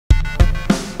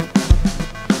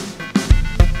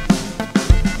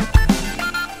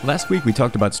Last week we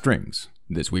talked about strings.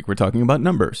 This week we're talking about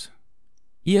numbers.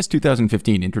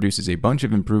 ES2015 introduces a bunch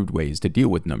of improved ways to deal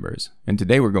with numbers, and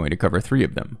today we're going to cover 3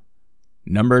 of them.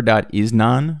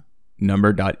 Number.isNon,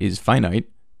 number.isFinite,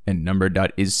 and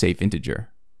number.isSafeInteger.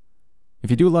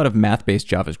 If you do a lot of math-based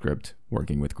JavaScript,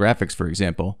 working with graphics for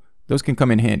example, those can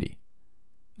come in handy.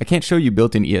 I can't show you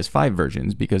built-in ES5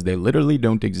 versions because they literally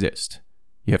don't exist.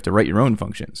 You have to write your own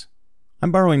functions.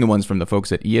 I'm borrowing the ones from the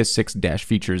folks at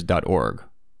es6-features.org.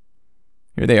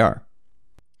 Here they are.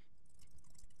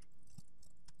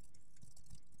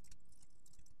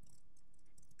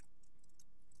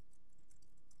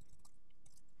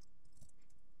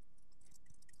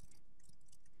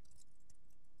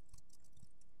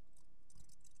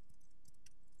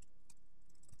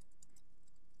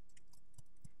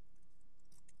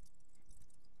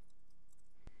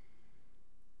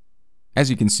 As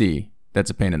you can see, that's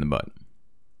a pain in the butt.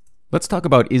 Let's talk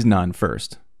about isNon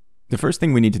first. The first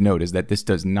thing we need to note is that this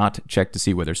does not check to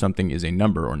see whether something is a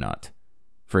number or not.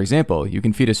 For example, you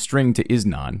can feed a string to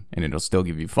isNon and it'll still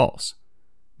give you false.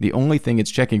 The only thing it's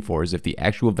checking for is if the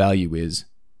actual value is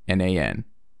NaN,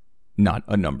 not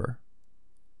a number.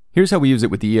 Here's how we use it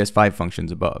with the ES5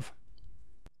 functions above.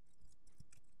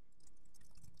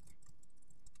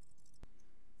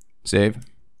 Save,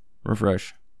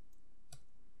 refresh,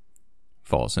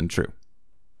 false and true.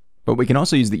 But we can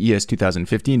also use the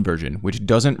ES2015 version, which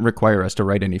doesn't require us to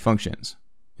write any functions.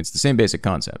 It's the same basic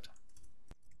concept.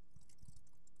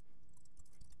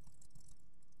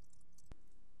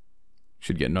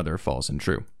 Should get another false and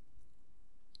true.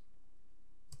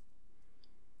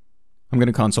 I'm going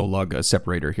to console log a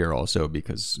separator here also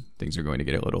because things are going to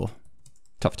get a little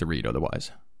tough to read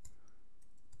otherwise.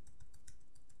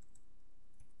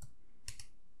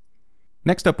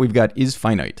 Next up we've got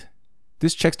isFinite.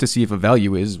 This checks to see if a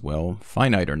value is, well,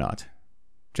 finite or not.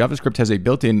 JavaScript has a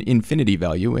built-in infinity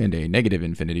value and a negative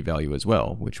infinity value as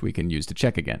well, which we can use to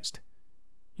check against.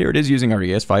 Here it is using our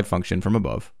ES5 function from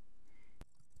above.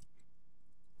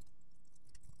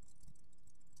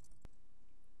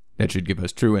 That should give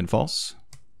us true and false,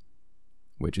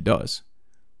 which it does.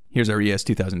 Here's our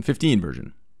ES2015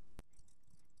 version.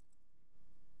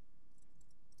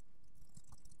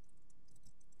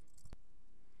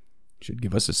 Should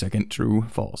give us a second true,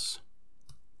 false.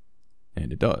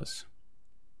 And it does.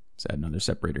 Let's add another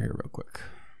separator here real quick.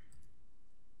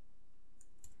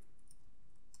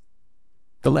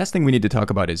 The last thing we need to talk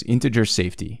about is integer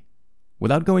safety.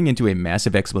 Without going into a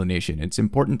massive explanation, it's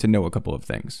important to know a couple of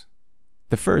things.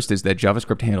 The first is that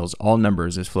JavaScript handles all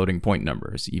numbers as floating point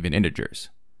numbers, even integers.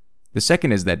 The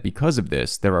second is that because of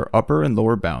this, there are upper and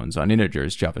lower bounds on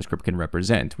integers JavaScript can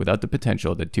represent without the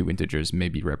potential that 2 integers may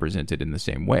be represented in the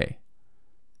same way.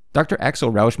 Dr.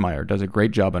 Axel Rauschmeier does a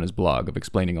great job on his blog of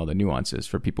explaining all the nuances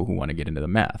for people who want to get into the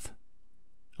math.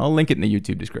 I'll link it in the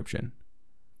YouTube description.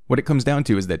 What it comes down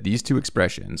to is that these 2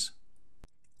 expressions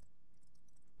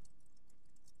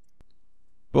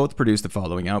both produce the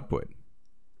following output.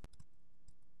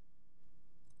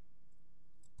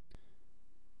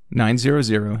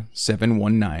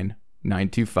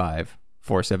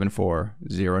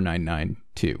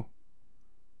 900-719-925-474-0992.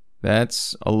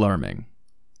 That's alarming.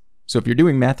 So if you're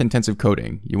doing math-intensive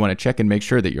coding, you want to check and make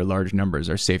sure that your large numbers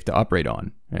are safe to operate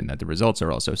on, and that the results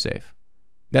are also safe.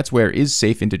 That's where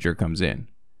isSafeInteger comes in.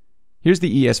 Here's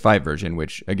the ES5 version,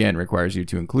 which again requires you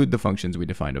to include the functions we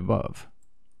defined above.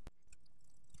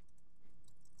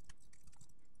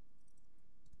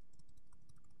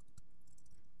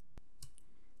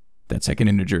 That second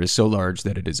integer is so large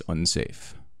that it is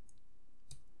unsafe.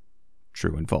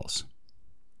 True and false.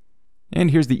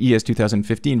 And here's the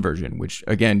ES2015 version, which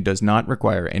again does not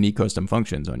require any custom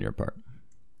functions on your part.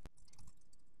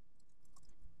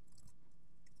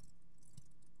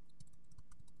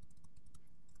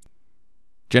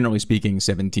 Generally speaking,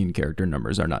 17-character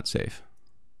numbers are not safe.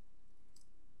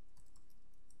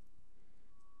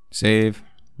 Save,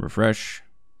 refresh,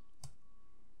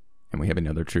 and we have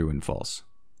another true and false.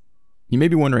 You may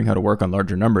be wondering how to work on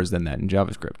larger numbers than that in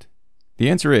JavaScript. The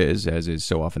answer is, as is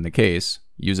so often the case,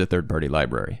 use a third-party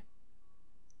library.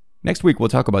 Next week we'll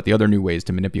talk about the other new ways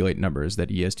to manipulate numbers that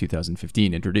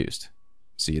ES2015 introduced.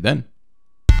 See you then.